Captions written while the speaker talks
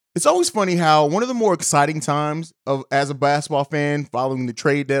It's always funny how one of the more exciting times of as a basketball fan, following the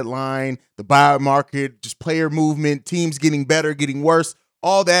trade deadline, the buyout market, just player movement, teams getting better, getting worse,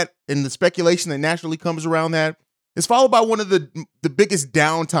 all that, and the speculation that naturally comes around that is followed by one of the biggest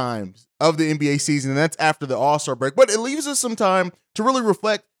downtimes of the NBA season, and that's after the All-Star break. But it leaves us some time to really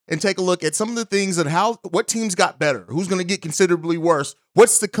reflect and take a look at some of the things and what teams got better, who's going to get considerably worse,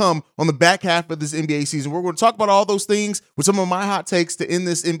 what's to come on the back half of this NBA season. We're going to talk about all those things with some of my hot takes to end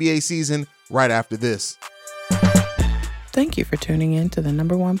this NBA season right after this. Thank you for tuning in to the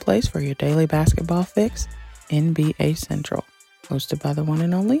number one place for your daily basketball fix, NBA Central, hosted by the one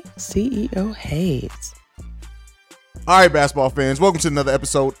and only CEO Hayes. All right, basketball fans, welcome to another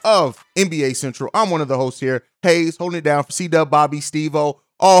episode of NBA Central. I'm one of the hosts here, Hayes, holding it down for C-Dub, Bobby, Steve-O,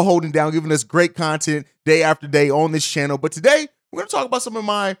 all holding down, giving us great content day after day on this channel. But today, we're going to talk about some of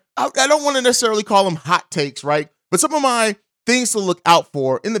I don't want to necessarily call them hot takes, right? But some of my things to look out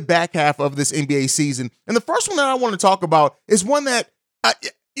for in the back half of this NBA season. And the first one that I want to talk about is one that,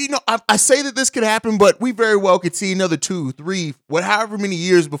 I say that this could happen, but we very well could see another 2, 3, however many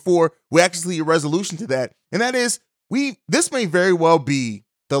years before we actually see a resolution to that. And that is, this may very well be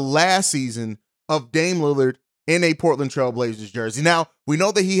the last season of Dame Lillard in a Portland Trail Blazers jersey. Now, we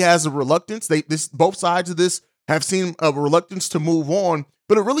know that he has a reluctance. Both sides of this have seen a reluctance to move on,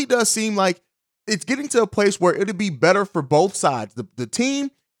 but it really does seem like it's getting to a place where it'd be better for both sides, the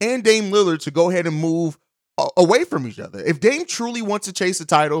team and Dame Lillard, to go ahead and move away from each other. If Dame truly wants to chase a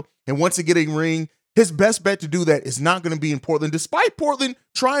title and wants to get a ring, his best bet to do that is not going to be in Portland, despite Portland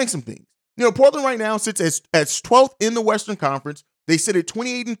trying some things. Portland right now sits as 12th in the Western Conference. They sit at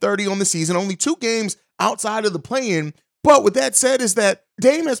 28-30 on the season, only 2 games outside of the play-in. But with that said, is that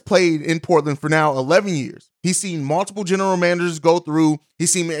Dame has played in Portland for now 11 years. He's seen multiple general managers go through.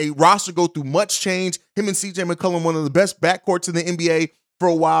 He's seen a roster go through much change. Him and CJ McCollum, one of the best backcourts in the NBA for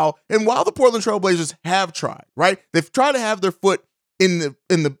a while. And while the Portland Trail Blazers have tried, right? They've tried to have their foot in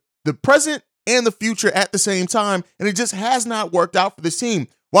the present and the future at the same time, and it just has not worked out for this team.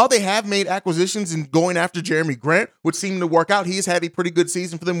 While they have made acquisitions and going after Jeremy Grant, which seemed to work out, he has had a pretty good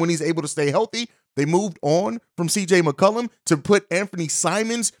season for them when he's able to stay healthy. They moved on from CJ McCollum to put Anthony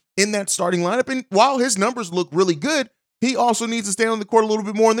Simons in that starting lineup. And while his numbers look really good, he also needs to stay on the court a little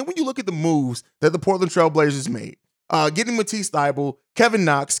bit more. And then when you look at the moves that the Portland Trail Blazers made, getting Matisse Thybulle, Kevin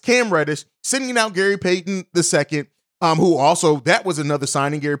Knox, Cam Reddish, sending out Gary Payton II, who also, that was another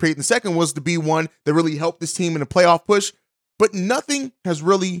signing. Gary Payton II was to be one that really helped this team in a playoff push. But nothing has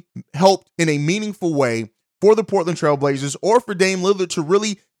really helped in a meaningful way for the Portland Trail Blazers or for Dame Lillard to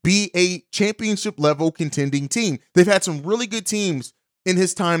really be a championship-level contending team. They've had some really good teams in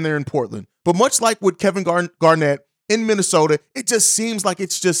his time there in Portland. But much like with Kevin Garnett in Minnesota, it just seems like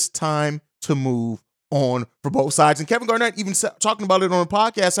it's just time to move on for both sides. And Kevin Garnett even talking about it on a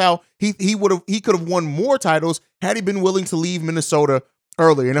podcast, how he could have won more titles had he been willing to leave Minnesota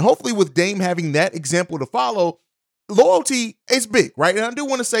earlier. And hopefully with Dame having that example to follow, loyalty is big, right? And I do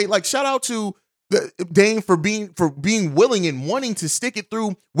want to say, shout out to Dame for being willing and wanting to stick it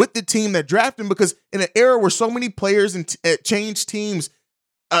through with the team that drafted him, because in an era where so many players change teams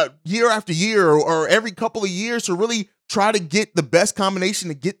year after year or every couple of years to really try to get the best combination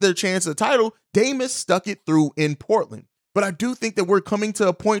to get their chance at the title, Dame has stuck it through in Portland. But I do think that we're coming to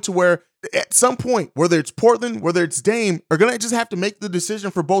a point to where at some point, whether it's Portland, whether it's Dame, are going to just have to make the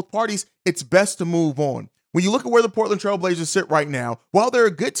decision for both parties. It's best to move on. When you look at where the Portland Trail Blazers sit right now, while they're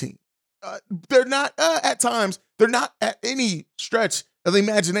a good team, they're not, at times, they're not at any stretch of the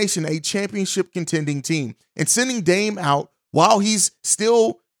imagination a championship contending team. And sending Dame out while he's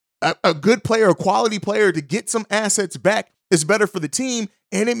still a good player, a quality player, to get some assets back is better for the team,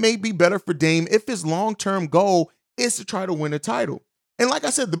 and it may be better for Dame if his long-term goal is to try to win a title. And like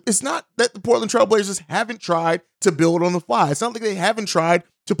I said, it's not that the Portland Trail Blazers haven't tried to build on the fly. It's not like they haven't tried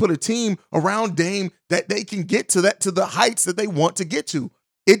to put a team around Dame that they can get to the heights that they want to get to.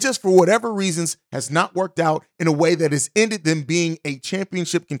 It just, for whatever reasons, has not worked out in a way that has ended them being a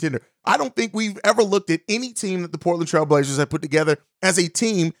championship contender. I don't think we've ever looked at any team that the Portland Trail Blazers have put together as a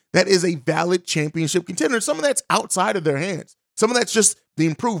team that is a valid championship contender. Some of that's outside of their hands. Some of that's just the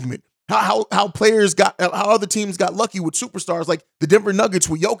improvement. How other teams got lucky with superstars like the Denver Nuggets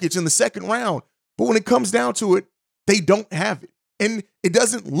with Jokic in the second round. But when it comes down to it, they don't have it. And it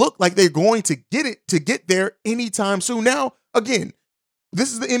doesn't look like they're going to get there anytime soon. Now, again,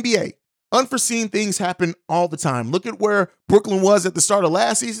 this is the NBA. Unforeseen things happen all the time. Look at where Brooklyn was at the start of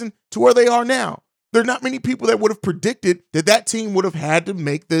last season to where they are now. There are not many people that would have predicted that team would have had to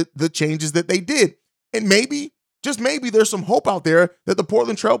make the changes that they did. And maybe just maybe there's some hope out there that the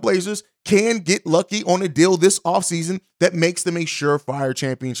Portland Trail Blazers can get lucky on a deal this offseason that makes them a surefire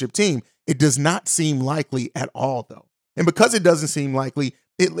championship team. It does not seem likely at all, though. And because it doesn't seem likely,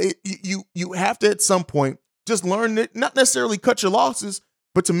 you have to at some point just learn to not necessarily cut your losses,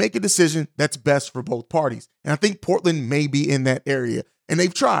 but to make a decision that's best for both parties. And I think Portland may be in that area. And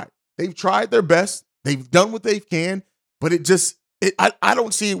they've tried. They've tried their best. They've done what they can, but I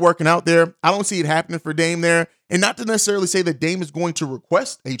don't see it working out there. I don't see it happening for Dame there. And not to necessarily say that Dame is going to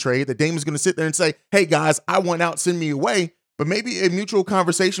request a trade, that Dame is going to sit there and say, hey, guys, I want out, send me away. But maybe a mutual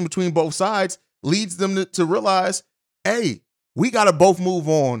conversation between both sides leads them to realize, hey, we got to both move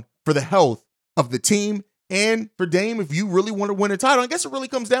on for the health of the team and for Dame. If you really want to win a title, I guess it really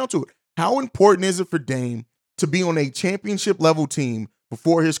comes down to it. How important is it for Dame to be on a championship level team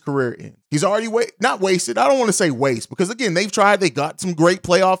before his career ends? He's already not wasted. I don't want to say waste because, again, they've tried. They got some great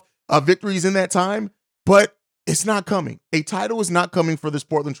playoff victories in that time, but it's not coming. A title is not coming for this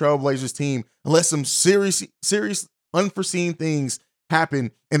Portland Trail Blazers team unless some serious unforeseen things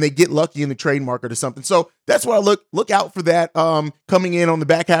happen and they get lucky in the trade market or something. So that's why I look out for that coming in on the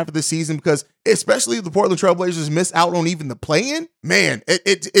back half of the season, because especially if the Portland Trail Blazers miss out on even the play-in, man,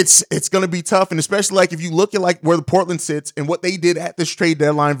 it's going to be tough. And especially like if you look at like where the Portland sits and what they did at this trade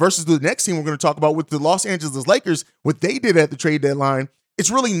deadline versus the next team we're going to talk about with the Los Angeles Lakers, what they did at the trade deadline, it's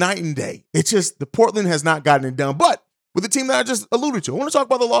really night and day. It's just the Portland has not gotten it done. But with the team that I just alluded to, I want to talk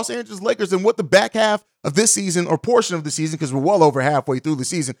about the Los Angeles Lakers and what the back half of this season or portion of the season, because we're well over halfway through the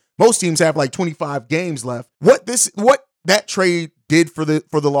season. Most teams have like 25 games left. What that trade did for the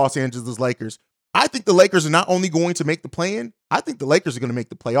Los Angeles Lakers. I think the Lakers are not only going to make the play-in, I think the Lakers are going to make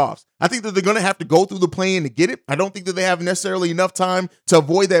the playoffs. I think that they're going to have to go through the play-in to get it. I don't think that they have necessarily enough time to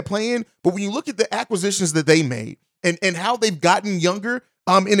avoid that play-in. But when you look at the acquisitions that they made and how they've gotten younger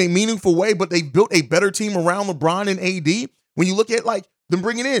in a meaningful way, but they've built a better team around LeBron and AD. When you look at like them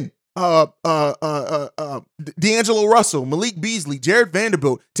bringing in D'Angelo Russell, Malik Beasley, Jared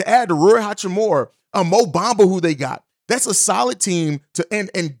Vanderbilt, to add to Rui Hachimura, Mo Bamba, who they got. That's a solid team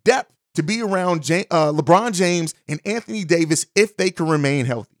and depth to be around LeBron James and Anthony Davis if they can remain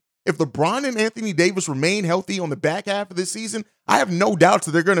healthy. If LeBron and Anthony Davis remain healthy on the back half of this season, I have no doubts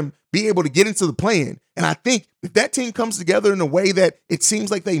that they're going to be able to get into the play-in. And I think if that team comes together in a way that it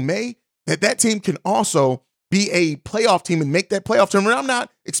seems like they may, that team can also be a playoff team and make that playoff tournament. I'm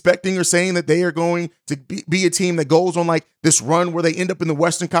not expecting or saying that they are going to be a team that goes on like this run where they end up in the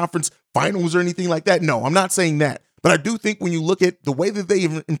Western Conference Finals or anything like that. No, I'm not saying that. But I do think when you look at the way that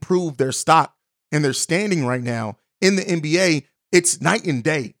they've improved their stock and their standing right now in the NBA, it's night and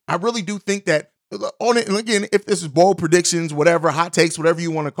day. I really do think that on it. And again, if this is bold predictions, whatever, hot takes, whatever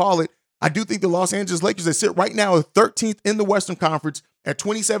you want to call it, I do think the Los Angeles Lakers, that sit right now at 13th in the Western Conference at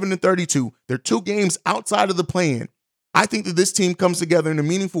 27-32. They're 2 games outside of the play-in. I think that this team comes together in a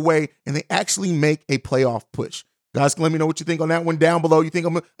meaningful way and they actually make a playoff push. Guys, let me know what you think on that one down below. You think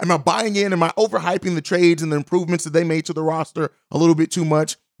am I buying in? Am I overhyping the trades and the improvements that they made to the roster a little bit too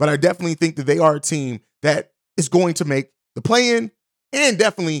much? But I definitely think that they are a team that is going to make the play-in and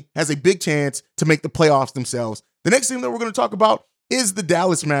definitely has a big chance to make the playoffs themselves. The next team that we're going to talk about is the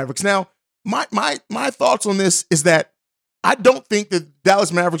Dallas Mavericks. Now, my thoughts on this is that I don't think that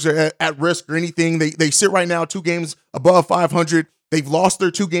Dallas Mavericks are at risk or anything. They sit right now 2 games above 500. They've lost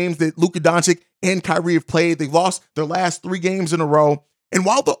their 2 games that Luka Doncic and Kyrie have played. They've lost their last 3 games in a row. And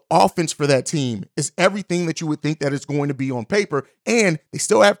while the offense for that team is everything that you would think that it's going to be on paper, and they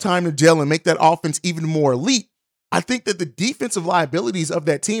still have time to gel and make that offense even more elite, I think that the defensive liabilities of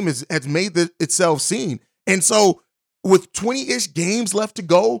that team has made itself seen. And so with 20-ish games left to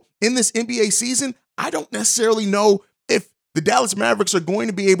go in this NBA season, I don't necessarily know if the Dallas Mavericks are going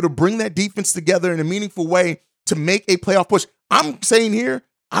to be able to bring that defense together in a meaningful way to make a playoff push. I'm saying here,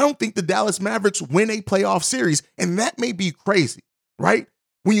 I don't think the Dallas Mavericks win a playoff series, and that may be crazy, right?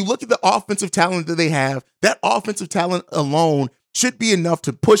 When you look at the offensive talent that they have, that offensive talent alone should be enough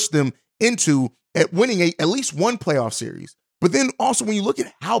to push them into at winning at least one playoff series. But then also when you look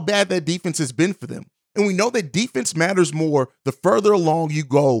at how bad that defense has been for them, and we know that defense matters more the further along you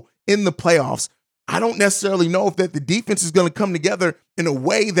go in the playoffs, I don't necessarily know if that the defense is going to come together in a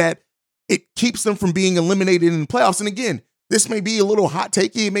way that it keeps them from being eliminated in the playoffs. And again, this may be a little hot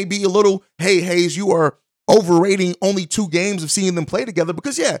takey. It may be a little, hey, Hayes, you are overrating only 2 games of seeing them play together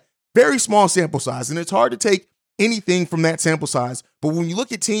because, yeah, very small sample size. And it's hard to take anything from that sample size. But when you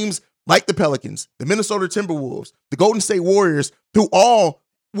look at teams like the Pelicans, the Minnesota Timberwolves, the Golden State Warriors, who all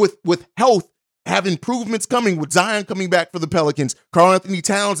with health have improvements coming, with Zion coming back for the Pelicans, Karl Anthony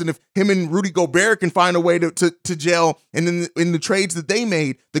Towns, and if him and Rudy Gobert can find a way to gel, and then in the trades that they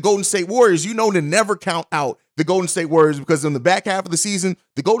made, the Golden State Warriors, to never count out the Golden State Warriors because in the back half of the season,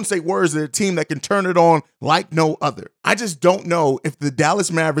 the Golden State Warriors are a team that can turn it on like no other. I just don't know if the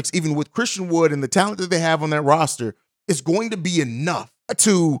Dallas Mavericks, even with Christian Wood and the talent that they have on that roster, is going to be enough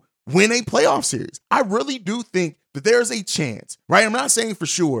to win a playoff series. I really do think that there's a chance, right? I'm not saying for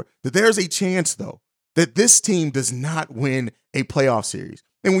sure that there's a chance, though, that this team does not win a playoff series.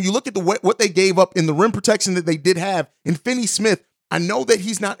 And when you look at what they gave up in the rim protection that they did have in Finney Smith, I know that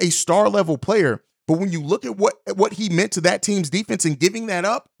he's not a star level player, but when you look at what he meant to that team's defense and giving that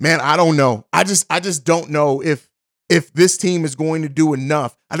up, man, I don't know. I just don't know if this team is going to do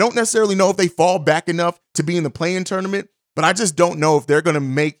enough. I don't necessarily know if they fall back enough to be in the play-in tournament, but I just don't know if they're going to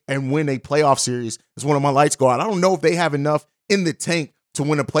make and win a playoff series as one of my lights go out. I don't know if they have enough in the tank to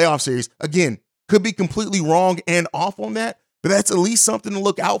win a playoff series. Again, could be completely wrong and off on that, but that's at least something to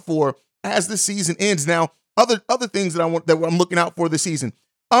look out for as the season ends. Now, other things that I'm looking out for this season.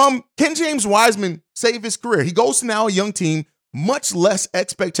 Can James Wiseman save his career? He goes to now a young team, much less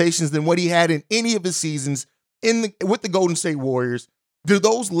expectations than what he had in any of his seasons with the Golden State Warriors. Do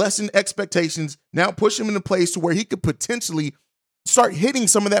those lessened expectations now push him in a place to where he could potentially start hitting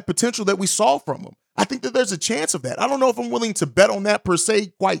some of that potential that we saw from him? I think that there's a chance of that. I don't know if I'm willing to bet on that per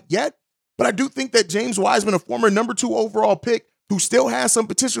se quite yet, but I do think that James Wiseman, a former number 2 overall pick who still has some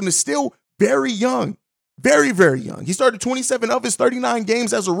potential and is still very young, very, very young. He started 27 of his 39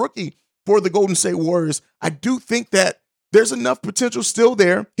 games as a rookie for the Golden State Warriors. I do think that there's enough potential still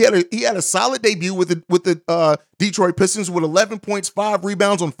there. He had a solid debut with the Detroit Pistons with 11 points, 5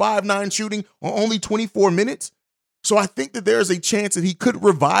 rebounds on 5-9 shooting on only 24 minutes. So I think that there's a chance that he could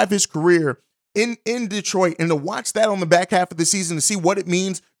revive his career in Detroit, and to watch that on the back half of the season to see what it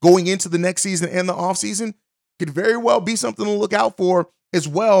means going into the next season and the offseason could very well be something to look out for as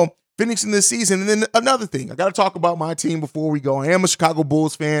well, finishing this season. And then another thing, I got to talk about my team before we go. I am a Chicago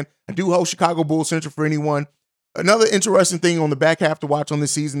Bulls fan. I do host Chicago Bulls Central for anyone. Another interesting thing on the back half to watch on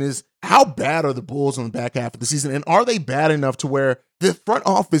this season is how bad are the Bulls on the back half of the season? And are they bad enough to where the front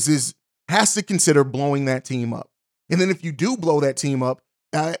office has to consider blowing that team up? And then if you do blow that team up,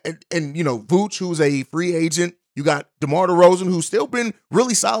 and you know, Vooch, who's a free agent, you got DeMar DeRozan, who's still been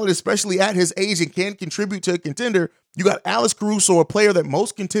really solid, especially at his age, and can contribute to a contender. You got Alex Caruso, a player that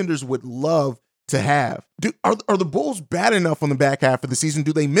most contenders would love to have. Are the Bulls bad enough on the back half of the season?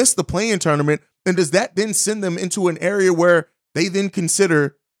 Do they miss the play-in tournament? And does that then send them into an area where they then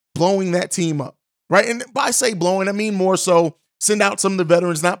consider blowing that team up, right? And by say blowing, I mean more so send out some of the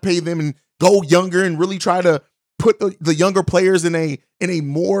veterans, not pay them, and go younger and really try to put the younger players in a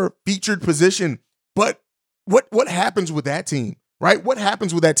more featured position. But what happens with that team, right? What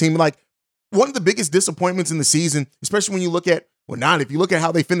happens with that team? Like, one of the biggest disappointments in the season, especially when you look at, if you look at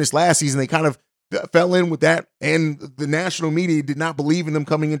how they finished last season, they kind of fell in with that, and the national media did not believe in them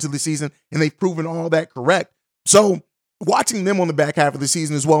coming into the season, and they've proven all that correct. So watching them on the back half of the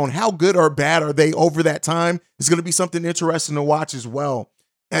season as well, and how good or bad are they over that time, is going to be something interesting to watch as well.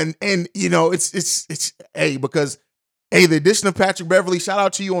 And you know, it's because the addition of Patrick Beverley, shout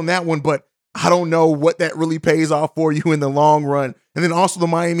out to you on that one, but I don't know what that really pays off for you in the long run. And then also the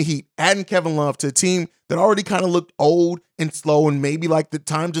Miami Heat, adding Kevin Love to a team that already kind of looked old and slow, and maybe like the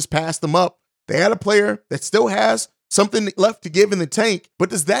time just passed them up. They had a player that still has something left to give in the tank, but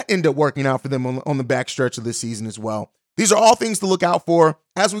does that end up working out for them on the back stretch of this season as well? These are all things to look out for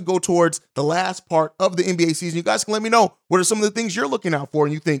as we go towards the last part of the NBA season. You guys can let me know what are some of the things you're looking out for,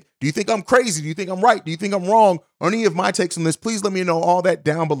 and do you think I'm crazy? Do you think I'm right? Do you think I'm wrong? Or any of my takes on this, please let me know all that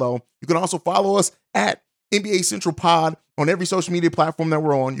down below. You can also follow us at NBA Central Pod on every social media platform that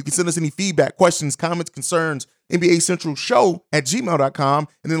we're on. You can send us any feedback, questions, comments, concerns, NBA Central Show at gmail.com.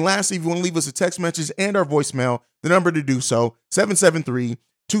 And then lastly, if you want to leave us a text message and our voicemail, the number to do so,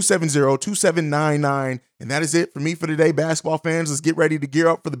 773-270-2799. And that is it for me for today, basketball fans. Let's get ready to gear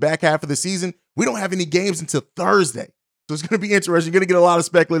up for the back half of the season. We don't have any games until Thursday, so it's going to be interesting. You're going to get a lot of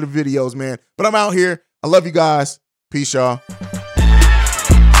speculative videos, man. But I'm out here. I love you guys. Peace, y'all.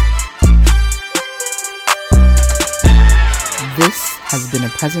 This has been a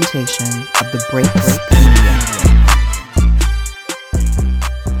presentation of the Break Media.